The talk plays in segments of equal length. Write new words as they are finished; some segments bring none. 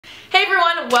Hey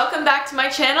everyone, welcome back to my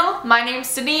channel. My name's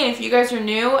Sidney, and if you guys are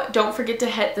new, don't forget to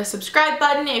hit the subscribe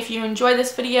button. If you enjoy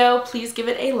this video, please give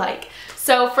it a like.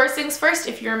 So first things first,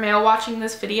 if you're a male watching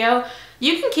this video,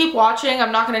 you can keep watching.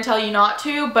 I'm not going to tell you not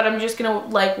to, but I'm just going to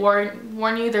like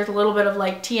warn you there's a little bit of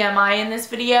like TMI in this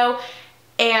video,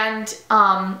 and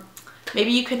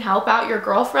maybe you can help out your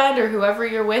girlfriend or whoever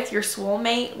you're with, your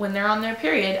soulmate, when they're on their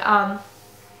period.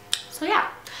 So yeah.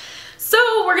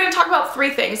 So we're going to talk about three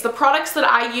things: the products that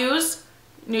I use,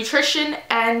 nutrition,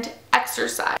 and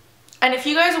exercise. And if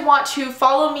you guys want to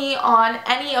follow me on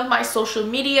any of my social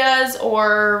medias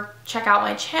or check out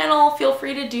my channel, feel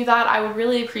free to do that. I would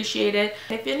really appreciate it.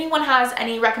 If anyone has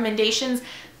any recommendations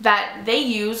that they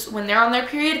use when they're on their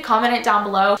period, comment it down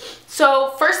below.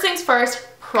 So first things first,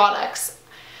 products.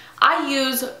 I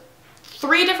use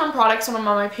 3 different products when I'm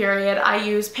on my period. I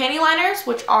use panty liners,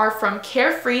 which are from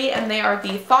Carefree, and they are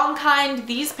the thong kind.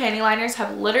 These panty liners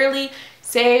have literally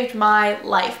saved my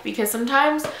life because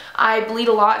sometimes I bleed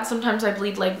a lot and sometimes I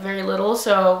bleed like very little,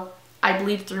 so I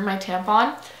bleed through my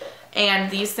tampon, and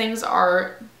these things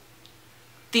are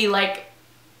the like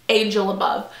angel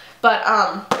above. But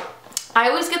I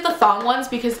always get the thong ones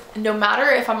because no matter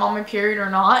if I'm on my period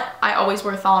or not, I always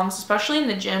wear thongs, especially in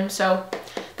the gym. So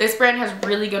this brand has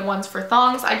really good ones for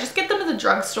thongs. I just get them at the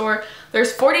drugstore.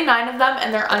 There's 49 of them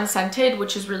and they're unscented,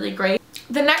 which is really great.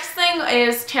 The next thing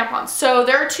is tampons. So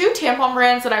there are 2 tampon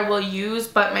brands that I will use,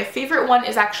 but my favorite one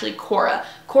is actually Cora.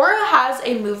 Cora has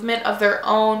a movement of their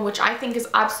own, which I think is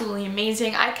absolutely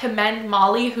amazing. I commend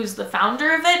Molly, who's the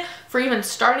founder of it, for even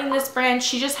starting this brand.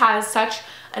 She just has such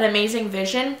an amazing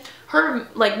vision. Her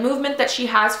like movement that she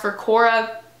has for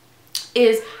Cora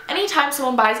is anytime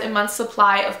someone buys a month's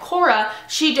supply of Cora,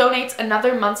 she donates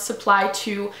another month's supply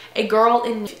to a girl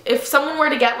in. If someone were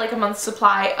to get like a month's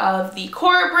supply of the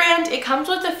Cora brand, it comes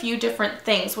with a few different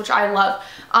things, which I love.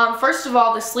 First of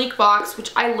all, the sleek box,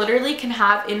 which I literally can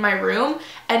have in my room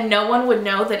and no one would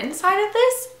know that inside of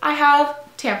this I have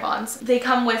tampons. They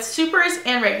come with supers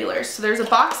and regulars. So there's a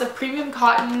box of premium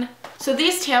cotton. So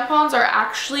these tampons are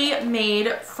actually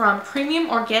made from premium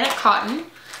organic cotton.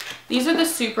 These are the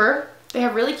super. They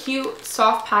have really cute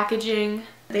soft packaging.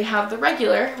 They have the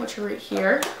regular, which are right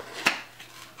here.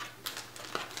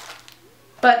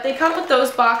 But they come with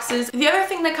those boxes. The other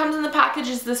thing that comes in the package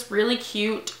is this really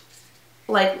cute,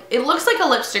 like, it looks like a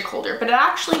lipstick holder, but it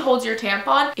actually holds your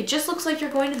tampon. It just looks like you're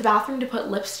going to the bathroom to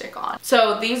put lipstick on.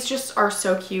 So these just are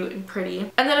so cute and pretty.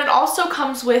 And then it also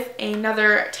comes with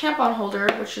another tampon holder,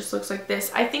 which just looks like this.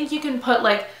 I think you can put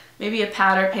like maybe a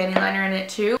pad or panty liner in it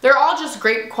too. They're all just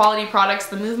great quality products.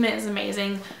 The movement is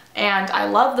amazing. And I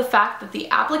love the fact that the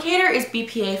applicator is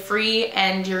BPA free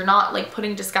and you're not like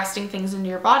putting disgusting things into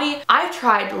your body. I've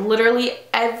tried literally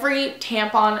every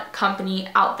tampon company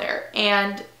out there,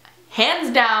 and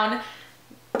hands down,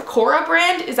 Cora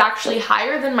brand is actually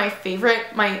higher than my favorite.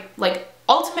 My like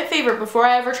ultimate favorite before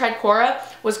I ever tried Cora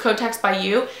was Kotex by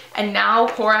You, and now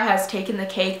Cora has taken the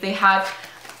cake. They have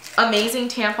amazing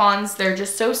tampons. They're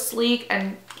just so sleek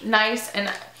and nice,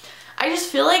 and I just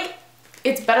feel like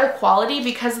it's better quality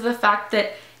because of the fact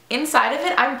that inside of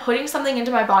it I'm putting something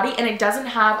into my body and it doesn't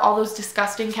have all those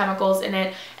disgusting chemicals in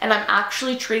it, and I'm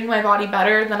actually treating my body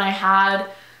better than I had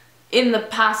in the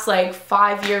past like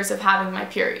 5 years of having my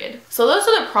period. So those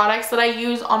are the products that I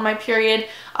use on my period.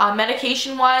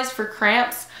 Medication wise, for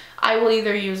cramps, I will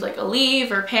either use like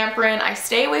Aleve or Pamperin. I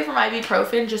stay away from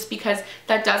ibuprofen just because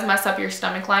that does mess up your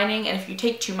stomach lining, and if you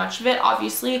take too much of it,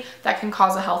 obviously that can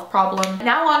cause a health problem.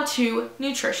 Now on to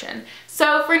nutrition.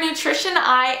 So for nutrition,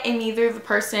 I am either the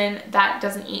person that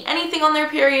doesn't eat anything on their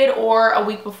period, or a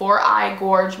week before I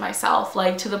gorge myself,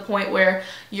 like to the point where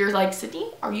you're like, Sidney,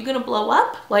 are you gonna blow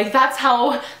up? Like that's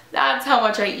how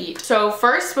much I eat. So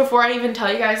first, before I even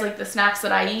tell you guys like the snacks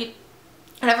that I eat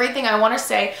and everything, I want to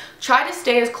say, try to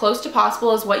stay as close to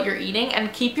possible as what you're eating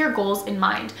and keep your goals in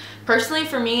mind. Personally,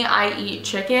 for me, I eat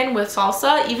chicken with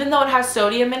salsa. Even though it has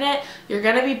sodium in it, you're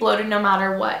going to be bloated no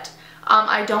matter what.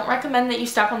 I don't recommend that you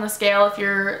step on the scale if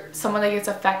you're someone that gets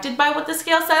affected by what the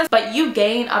scale says, but you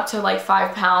gain up to like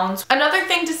 5 pounds. Another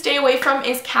thing to stay away from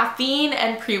is caffeine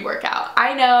and pre-workout.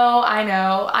 I know,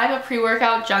 I'm a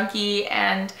pre-workout junkie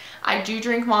and I do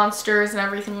drink Monsters and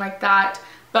everything like that,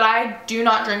 but I do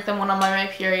not drink them when I'm on my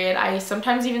period. I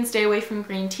sometimes even stay away from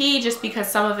green tea just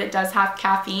because some of it does have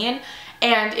caffeine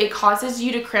and it causes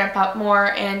you to cramp up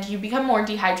more and you become more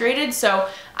dehydrated. So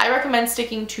I recommend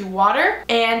sticking to water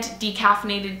and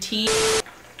decaffeinated tea.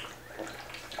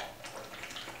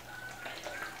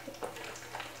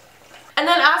 And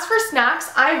then as for snacks,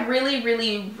 I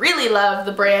really love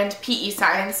the brand PE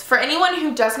Science. For anyone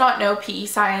who does not know PE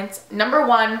Science, number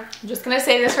one, I'm just going to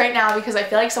say this right now because I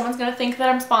feel like someone's going to think that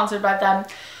I'm sponsored by them.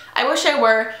 I wish I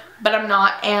were, but I'm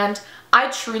not, and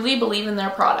I truly believe in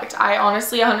their product. I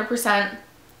honestly 100%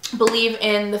 believe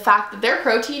in the fact that their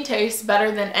protein tastes better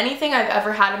than anything I've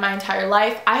ever had in my entire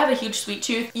life. I have a huge sweet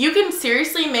tooth. You can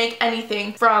seriously make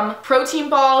anything from protein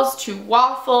balls to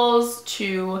waffles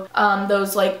to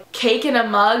those like cake in a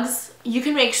mugs. You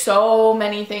can make so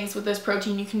many things with this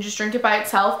protein. You can just drink it by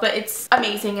itself, but it's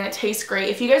amazing and it tastes great.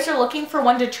 If you guys are looking for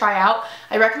one to try out,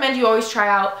 I recommend you always try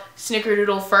out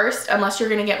Snickerdoodle first, unless you're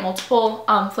gonna get multiple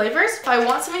flavors. If I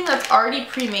want something that's already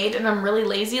pre-made and I'm really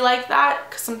lazy like that,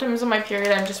 because sometimes on my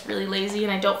period I'm just really lazy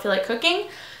and I don't feel like cooking,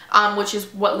 which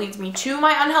is what leads me to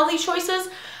my unhealthy choices,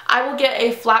 I will get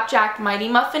a Flapjack Mighty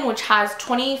Muffin, which has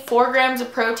 24 grams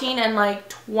of protein and like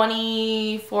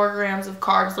 24 grams of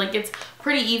carbs. Like, it's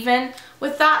pretty even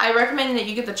with that. I recommend that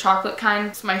you get the chocolate kind.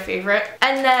 It's my favorite.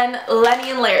 And then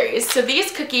Lenny and Larry's. So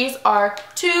these cookies are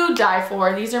to die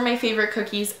for. These are my favorite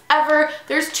cookies ever.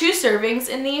 There's 2 servings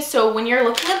in these, so when you're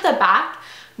looking at the back,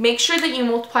 make sure that you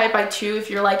multiply it by 2 if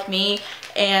you're like me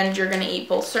and you're gonna eat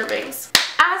both servings.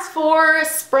 As for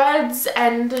spreads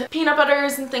and peanut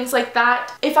butters and things like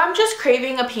that, if I'm just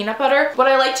craving a peanut butter, what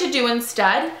I like to do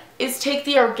instead is take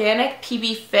the organic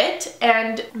PB Fit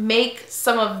and make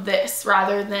some of this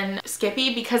rather than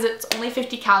Skippy, because it's only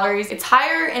 50 calories. It's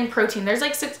higher in protein. There's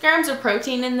like 6 grams of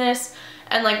protein in this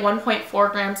and like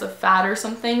 1.4 grams of fat or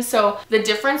something. So the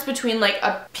difference between like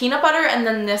a peanut butter and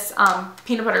then this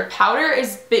peanut butter powder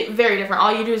is very different.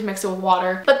 All you do is mix it with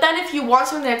water. But then if you want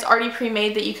something that's already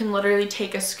pre-made that you can literally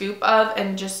take a scoop of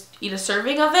and just eat a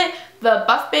serving of it, the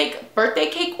Buff Bake birthday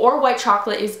cake or white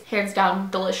chocolate is hands down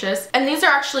delicious. And these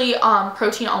are actually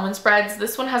protein almond spreads.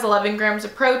 This one has 11 grams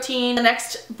of protein. The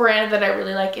next brand that I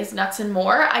really like is Nuts and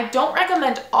More. I don't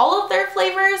recommend all of their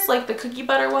flavors, like the cookie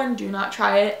butter one, do not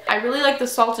try it. I really like the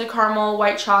salted caramel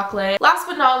white chocolate. Last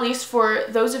but not least, for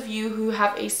those of you who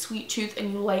have a sweet tooth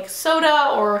and you like soda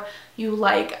or you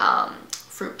like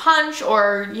fruit punch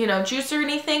or, you know, juice or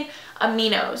anything,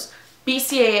 aminos,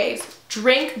 BCAAs.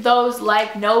 Drink those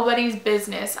like nobody's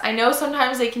business. I know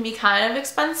sometimes they can be kind of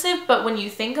expensive, but when you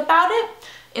think about it,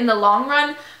 in the long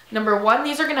run, number one,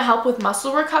 these are going to help with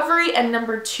muscle recovery, and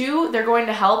number two, they're going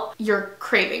to help your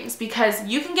cravings because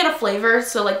you can get a flavor.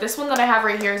 So like this one that I have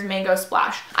right here is Mango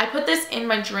Splash. I put this in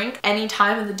my drink any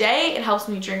time of the day. It helps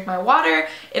me drink my water.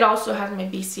 It also has my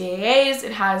BCAAs.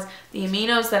 It has the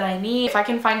aminos that I need. If I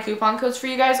can find coupon codes for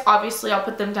you guys, obviously I'll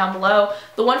put them down below.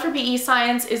 The one for PE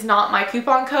Science is not my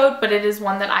coupon code, but it is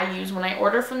one that I use when I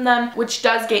order from them, which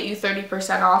does get you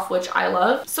 30% off, which I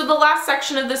love. So the last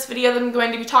section of this video that I'm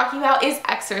going to be talking about is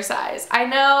exercise. I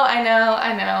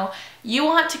know. You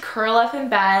want to curl up in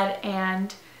bed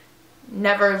and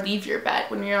never leave your bed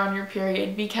when you're on your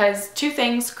period because 2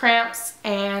 things, cramps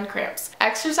and cramps.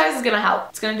 Exercise is gonna help.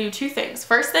 It's gonna do 2 things.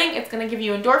 First thing, it's gonna give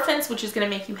you endorphins, which is gonna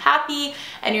make you happy,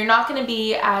 and you're not gonna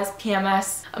be as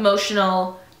PMS,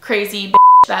 emotional, crazy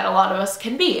that a lot of us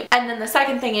can be. And then the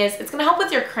second thing is it's gonna help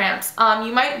with your cramps.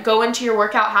 You might go into your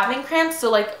workout having cramps, so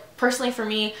like personally for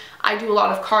me, I do a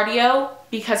lot of cardio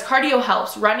because cardio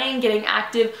helps. Running, getting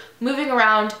active, moving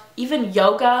around, even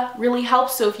yoga really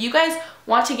helps. So if you guys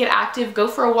want to get active, go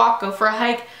for a walk, go for a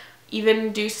hike,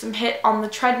 even do some HIIT on the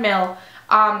treadmill.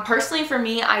 Personally for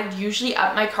me, I usually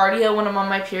up my cardio when I'm on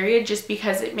my period just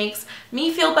because it makes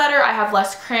me feel better. I have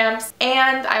less cramps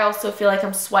and I also feel like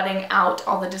I'm sweating out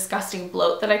all the disgusting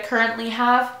bloat that I currently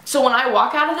have. So when I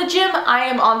walk out of the gym, I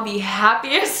am on the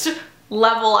happiest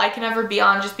level I can ever be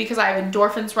on just because I have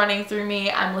endorphins running through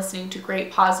me. I'm listening to great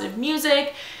positive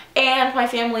music and my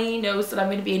family knows that I'm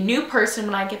going to be a new person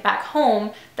when I get back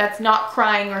home that's not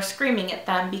crying or screaming at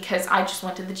them because I just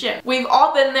went to the gym. We've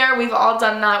all been there. We've all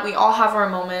done that. We all have our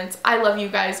moments. I love you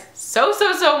guys so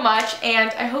much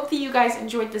and I hope that you guys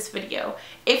enjoyed this video.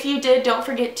 If you did, don't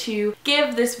forget to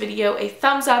give this video a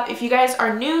thumbs up. If you guys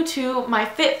are new to my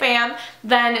Fit Fam,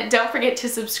 then don't forget to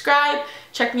subscribe.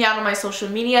 Check me out on my social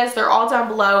medias. They're all down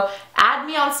below. Add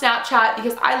me on Snapchat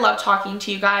because I love talking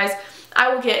to you guys.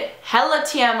 I will get hella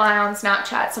TMI on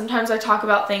Snapchat. Sometimes I talk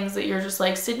about things that you're just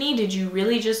like, Sydney, did you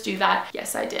really just do that?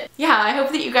 Yes, I did. Yeah, I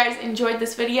hope that you guys enjoyed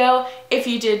this video. If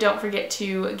you did, don't forget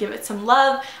to give it some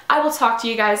love. I will talk to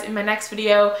you guys in my next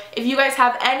video. If you guys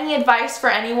have any advice for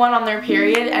anyone on their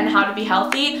period and how to be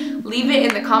healthy, leave it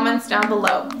in the comments down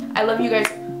below. I love you guys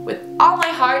with all my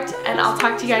heart, and I'll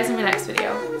talk to you guys in my next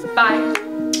video. Bye.